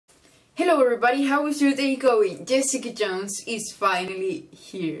Hello everybody, how is your day going? Jessica Jones is finally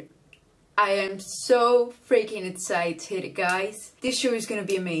here. I am so freaking excited, guys. This show is gonna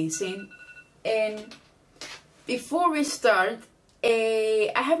be amazing. And before we start,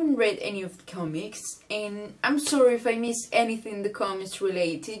 I haven't read any of the comics, and I'm sorry if I missed anything in the comics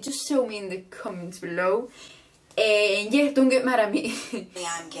related. Just tell me in the comments below. And yeah, don't get mad at me.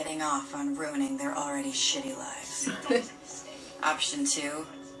 I'm getting off on ruining their already shitty lives. Option 2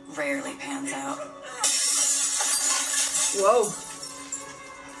 rarely pans out. Whoa.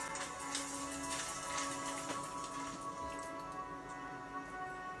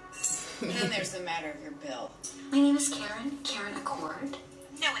 And then there's the matter of your bill. My name is Karen Accord.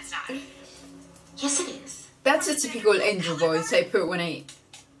 No, it's not. Yes, it is. That's a typical angel voice I put when I'm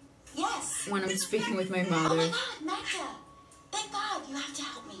speaking with my Oh mother. my God, Magda! Thank God, you have to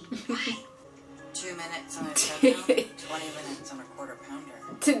help me. 2 minutes on a treadmill, 20 minutes on a quarter pounder.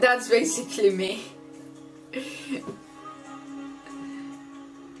 That's basically me.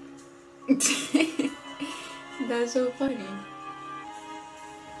 That's so funny.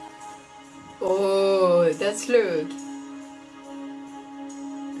 Oh, that's Luke.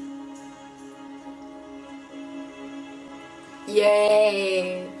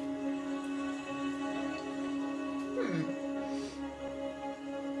 Yay!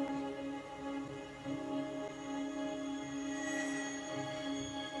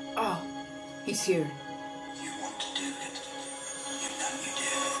 Oh, he's here. You want to do it. You know you do.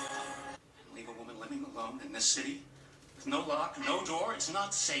 Leave a woman living alone in this city? With no lock, no door, it's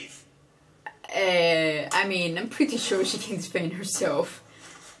not safe. I mean, I'm pretty sure she can defend herself.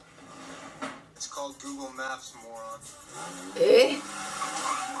 It's called Google Maps, moron. Eh?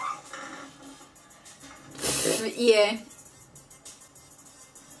 Yeah.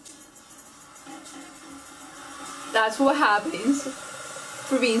 That's what happens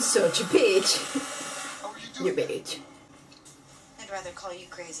for being such a bitch. How are you You doing? bitch. I'd rather call you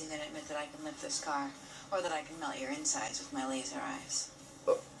crazy than admit that I can lift this car, or that I can melt your insides with my laser eyes.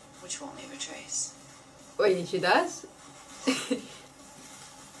 Oh. Which won't leave a trace. Wait, she does?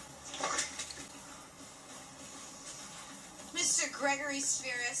 Mr. Gregory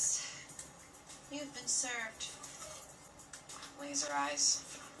Spheris, you've been served. Laser eyes,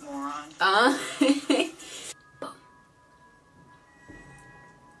 moron.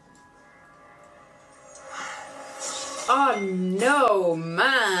 Oh no,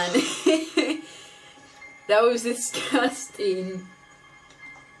 man. That was disgusting.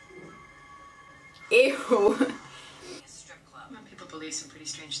 Ew. Strip club. Well, people believe some pretty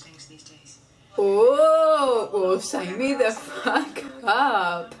strange things these days. Oh, sign me the fuck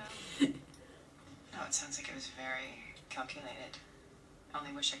up. No, it sounds like it was very calculated.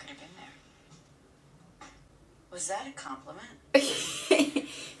 Only wish I could have been there. Was that a compliment?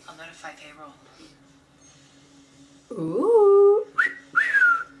 I'll notify payroll. Ooh.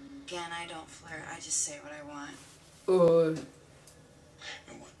 Again, I don't flirt. I just say what I want. Oh.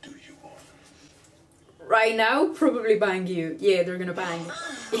 And what do you want? Right now, probably bang you. Yeah, they're gonna bang.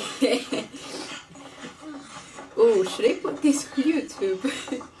 Oh, should I put this on YouTube?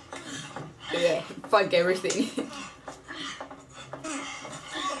 Yeah, fuck everything.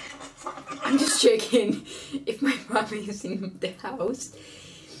 I'm just checking if my mom is in the house.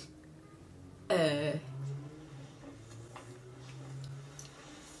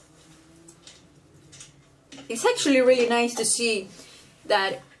 It's actually really nice to see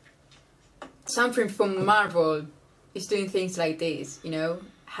that something from Marvel is doing things like this, you know,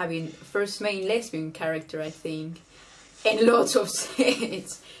 having first main lesbian character, I think, and lots of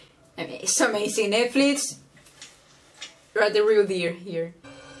sets. I mean, it's amazing. Netflix, you're the real deal here.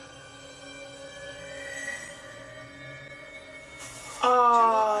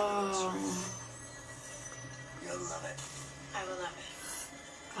 Oh. You'll love it. I will love it.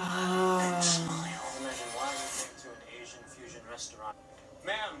 Oh. Imagine why we came to an Asian fusion restaurant.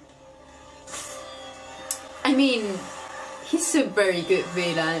 Ma'am! I mean, he's a very good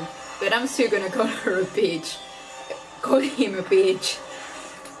villain, but I'm still gonna call her a bitch. Call him a bitch.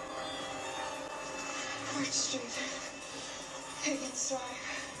 Which street? Higgins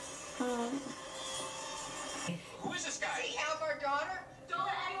Drive. Who is this guy? We have our daughter. Don't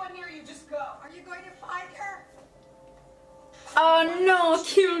let anyone near you. Just go. Are you going to find her? Oh no,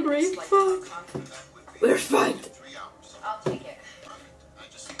 Kilgrave, fuck. We're fine. 3 hours. I'll take it. I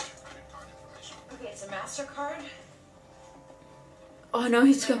just need your credit card information. Okay, it's a MasterCard. Oh no,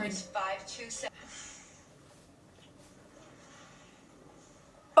 he's Number coming. is 527.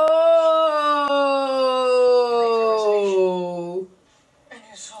 Oh. And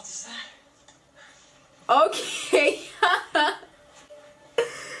whose fault is that? Okay.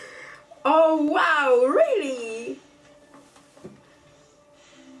 Oh wow, really?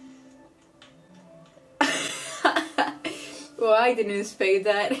 Well, I didn't expect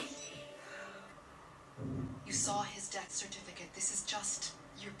that. You saw his death certificate. This is just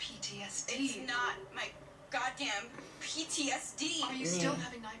your PTSD. It's not my goddamn PTSD. Are you still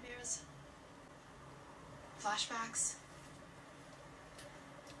having nightmares? Flashbacks?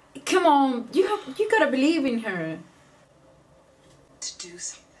 Come on, you gotta believe in her. To do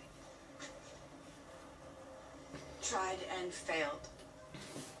something. Tried and failed.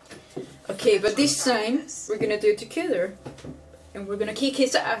 Okay, but this time we're gonna do it together, and we're gonna kick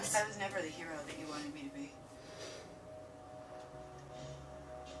his ass. I was never the hero that you wanted me to be.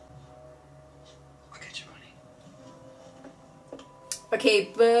 I'll get you running. Okay,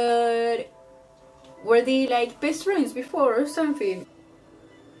 but were they like best friends before or something?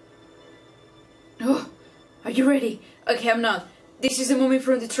 Oh, are you ready? Okay, I'm not. This is a moment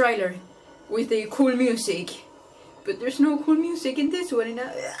from the trailer with the cool music, but there's no cool music in this one.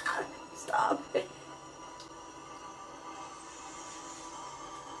 Stop. I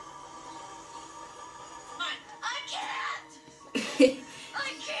can't!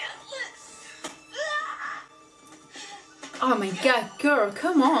 I can't Oh my god, girl,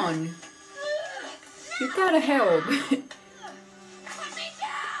 come on. You gotta help. Put me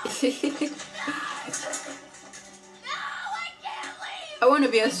down! No, I can't leave! I wanna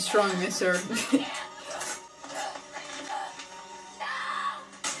be as strong as her.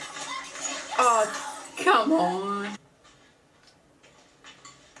 Oh, come on.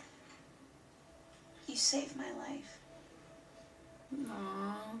 You saved my life.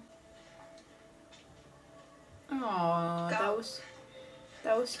 Aww. Aww,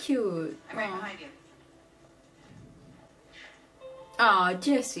 that was cute. I'm right behind you. Aw,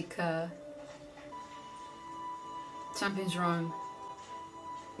 Jessica. Something's wrong.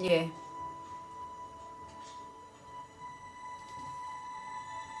 Yeah.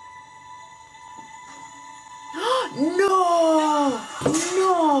 No!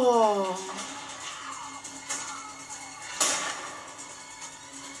 No!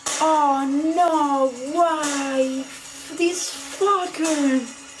 Oh no! Why? This fucker!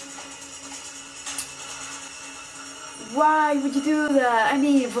 Why would you do that? I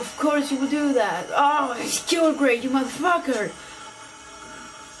mean, of course you would do that. Oh, it's Kilgrave, you motherfucker!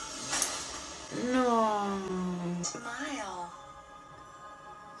 No. Smile.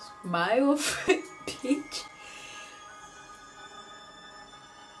 Smile, bitch.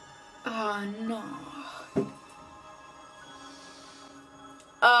 Oh no.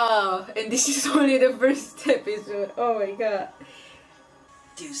 Oh, and this is only the first episode. Oh my god.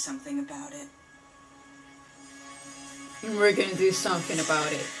 Do something about it. And we're gonna do something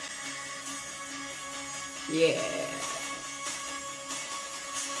about it. Yeah.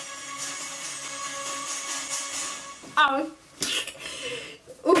 Oh.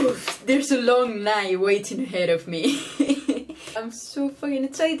 Oof, there's a long night waiting ahead of me. I'm so fucking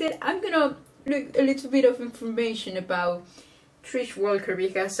excited. I'm gonna look a little bit of information about Trish Walker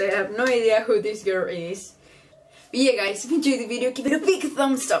because I have no idea who this girl is. But yeah guys, if you enjoyed the video, give it a big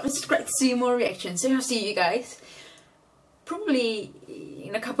thumbs up and subscribe to see more reactions. And I'll see you guys probably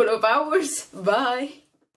in a couple of hours. Bye!